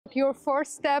Your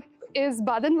first step is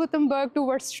Baden-Württemberg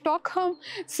towards Stockholm.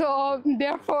 So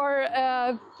therefore,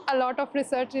 a lot of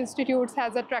research institutes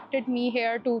has attracted me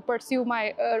here to pursue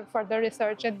my further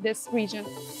research in this region.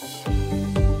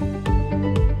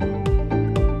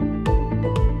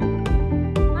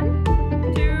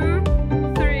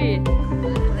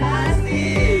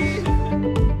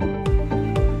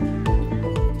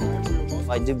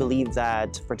 I do believe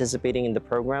that participating in the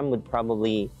program would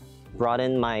probably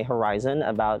broaden my horizon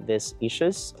about these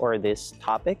issues or these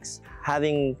topics.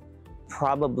 Having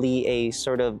probably a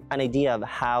sort of an idea of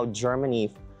how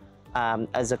Germany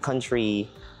as a country,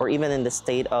 or even in the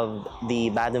state of the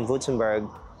Baden-Württemberg,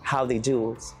 how they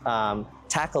do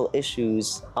tackle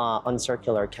issues on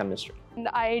circular chemistry.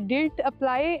 I did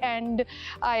apply and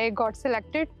I got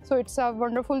selected, so it's a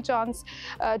wonderful chance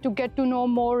to get to know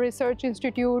more research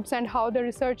institutes and how the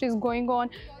research is going on.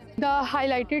 The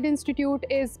highlighted institute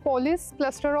is Polis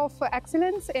Cluster of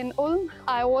Excellence in Ulm.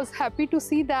 I was happy to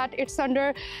see that it's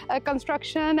under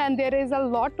construction and there is a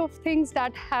lot of things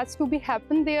that has to be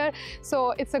happen there.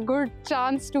 So it's a good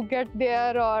chance to get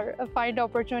there or find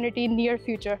opportunity in near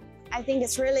future. I think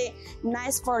it's really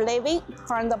nice for living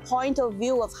from the point of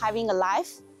view of having a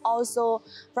life. Also,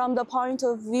 from the point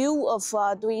of view of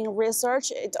doing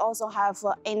research, it also have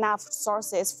enough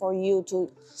sources for you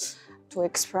to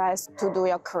express, to do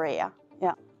your career.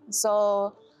 Yeah,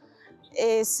 so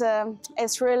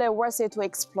it's really worth it to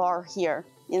explore here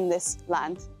in this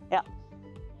land. Yeah,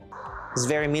 it's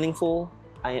very meaningful.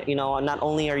 Not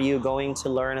only are you going to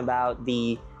learn about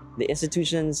the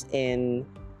institutions in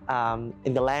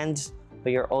the LÄND,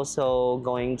 but you're also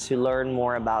going to learn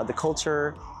more about the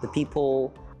culture, the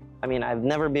people. I mean, I've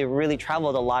never really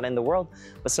traveled a lot in the world,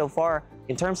 but so far,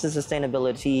 in terms of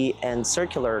sustainability and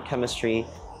circular chemistry,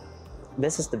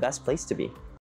 this is the best place to be.